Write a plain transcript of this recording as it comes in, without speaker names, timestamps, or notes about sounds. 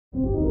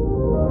Torq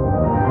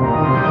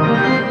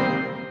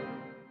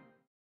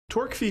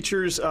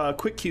features a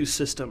quick cue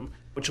system,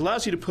 which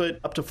allows you to put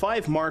up to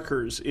 5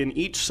 markers in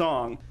each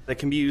song that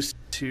can be used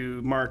to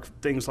mark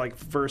things like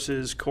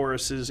verses,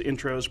 choruses,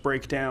 intros,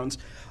 breakdowns.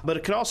 But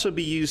it can also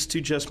be used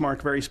to just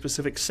mark very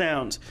specific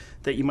sounds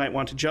that you might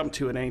want to jump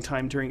to at any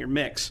time during your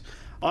mix.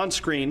 On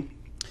screen,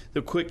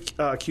 the quick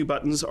cue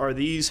buttons are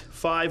these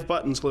 5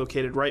 buttons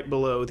located right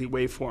below the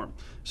waveform.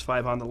 There's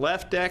 5 on the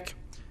left deck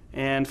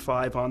and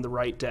 5 on the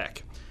right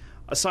deck.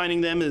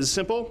 Assigning them is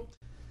simple.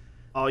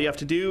 All you have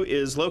to do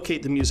is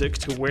locate the music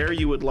to where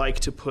you would like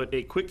to put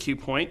a quick cue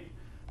point,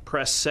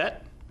 press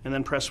set, and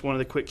then press one of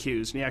the quick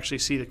cues. And you actually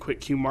see the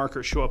quick cue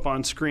marker show up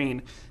on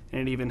screen,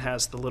 and it even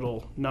has the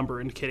little number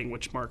indicating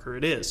which marker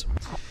it is.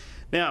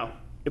 Now,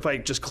 if I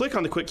just click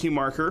on the quick cue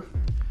marker,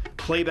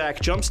 playback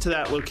jumps to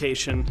that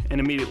location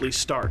and immediately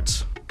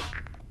starts.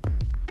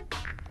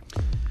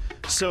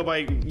 So by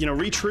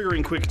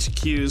re-triggering quick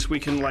cues, we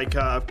can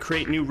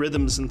create new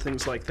rhythms and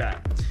things like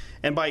that.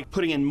 And by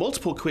putting in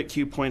multiple quick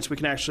cue points, we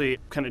can actually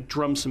kind of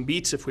drum some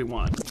beats if we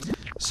want.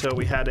 So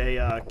we had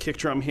a kick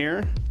drum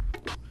here,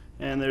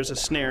 and there's a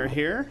snare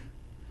here.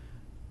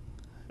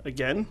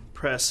 Again,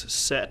 press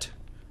set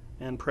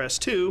and press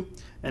 2,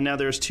 and now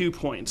there's 2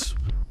 points,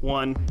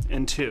 1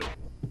 and 2.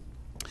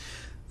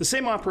 The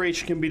same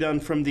operation can be done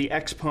from the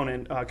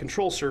exponent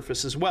control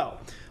surface as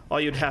well.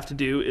 All you'd have to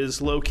do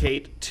is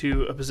locate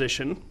to a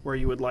position where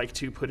you would like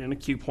to put in a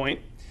cue point,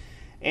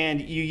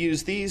 and you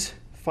use these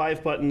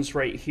 5 buttons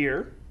right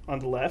here on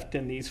the left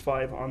and these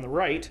 5 on the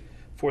right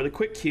for the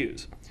quick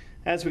cues.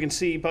 As we can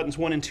see, buttons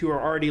 1 and 2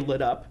 are already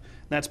lit up.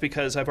 That's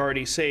because I've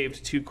already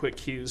saved 2 quick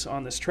cues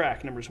on this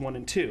track, numbers 1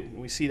 and 2. And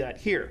we see that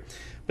here.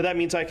 But that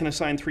means I can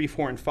assign 3,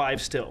 4, and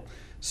 5 still.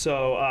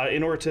 So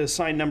in order to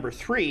assign number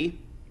 3,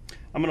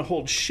 I'm going to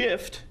hold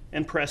Shift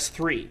and press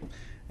 3.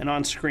 And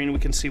on screen we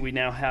can see we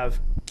now have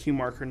cue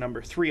marker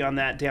number 3 on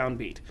that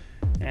downbeat.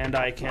 And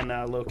I can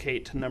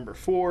locate to number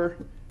 4,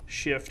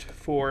 Shift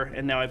 4,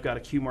 and now I've got a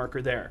cue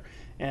marker there.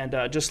 And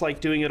just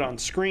like doing it on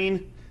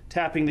screen,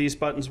 tapping these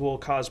buttons will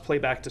cause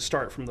playback to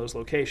start from those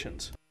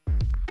locations.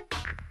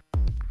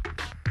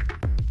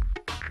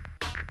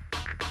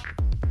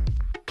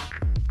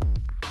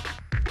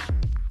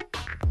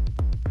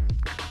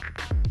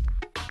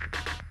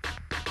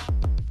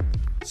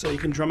 So you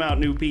can drum out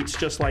new beats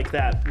just like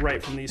that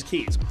right from these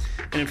keys.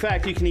 And in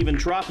fact, you can even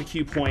drop a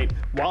cue point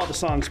while the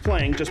song's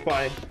playing just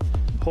by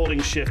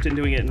holding Shift and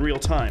doing it in real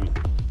time.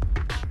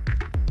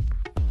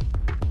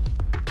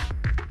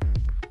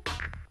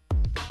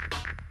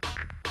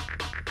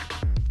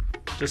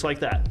 Just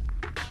like that.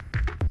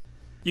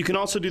 You can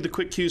also do the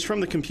quick cues from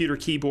the computer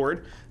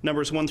keyboard.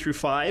 Numbers 1 through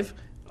 5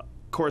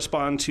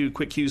 correspond to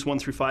quick cues 1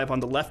 through 5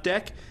 on the left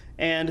deck,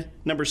 and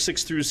numbers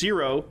 6 through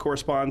 0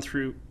 correspond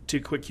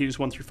to quick cues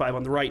 1 through 5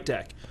 on the right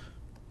deck.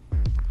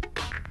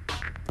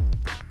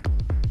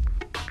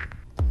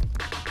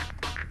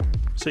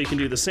 So you can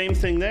do the same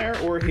thing there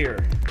or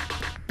here.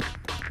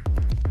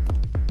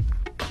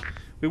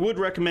 We would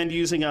recommend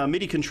using a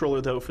MIDI controller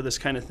though for this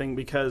kind of thing,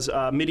 because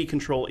MIDI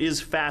control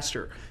is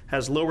faster,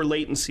 has lower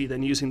latency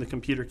than using the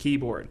computer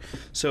keyboard.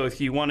 So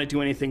if you want to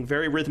do anything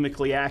very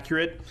rhythmically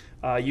accurate,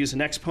 use an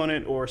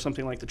exponent or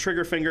something like the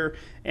trigger finger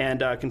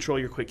and control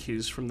your quick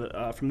cues from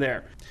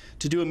there.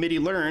 To do a MIDI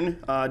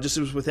learn, just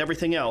as with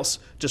everything else,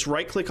 just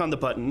right click on the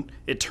button,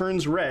 it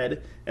turns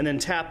red, and then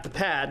tap the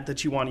pad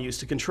that you want to use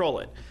to control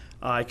it.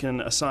 I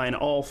can assign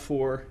all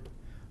 4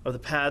 of the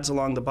pads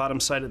along the bottom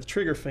side of the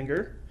trigger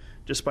finger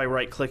just by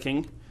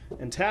right-clicking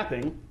and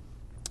tapping,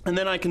 and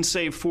then I can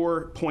save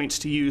 4 points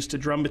to use to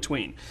drum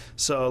between.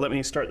 So let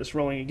me start this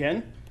rolling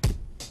again.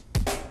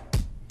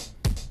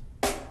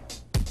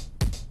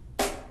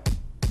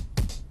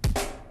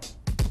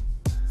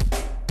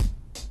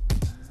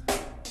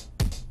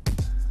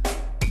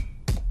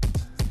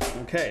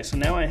 Okay, so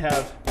now I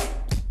have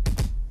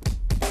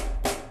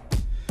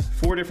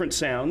 4 different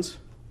sounds,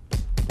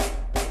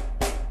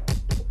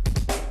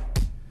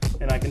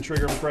 and I can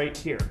trigger them right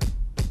here.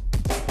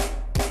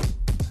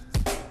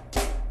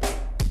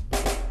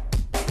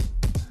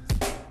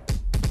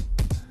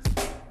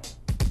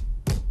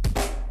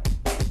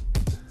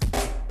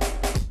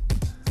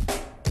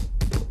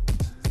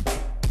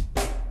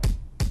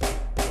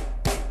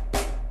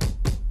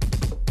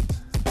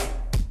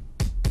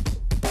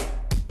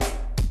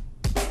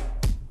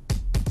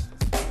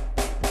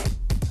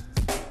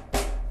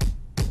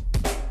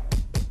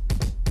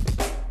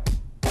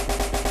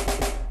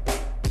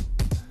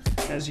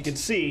 As you can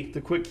see,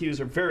 the quick cues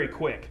are very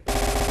quick. You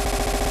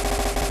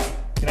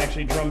can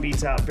actually drum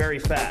beats out very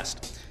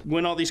fast.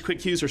 When all these quick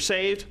cues are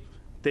saved,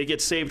 they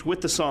get saved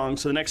with the song,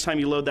 so the next time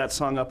you load that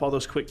song up, all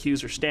those quick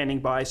cues are standing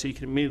by, so you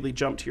can immediately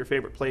jump to your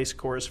favorite place,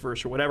 chorus,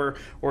 verse, or whatever,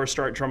 or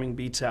start drumming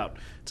beats out.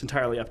 It's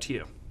entirely up to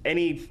you.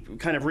 Any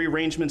kind of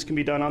rearrangements can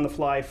be done on the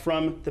fly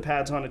from the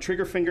pads on a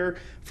trigger finger,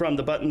 from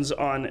the buttons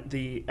on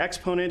the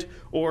exponent,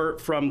 or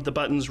from the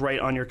buttons right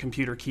on your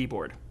computer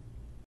keyboard.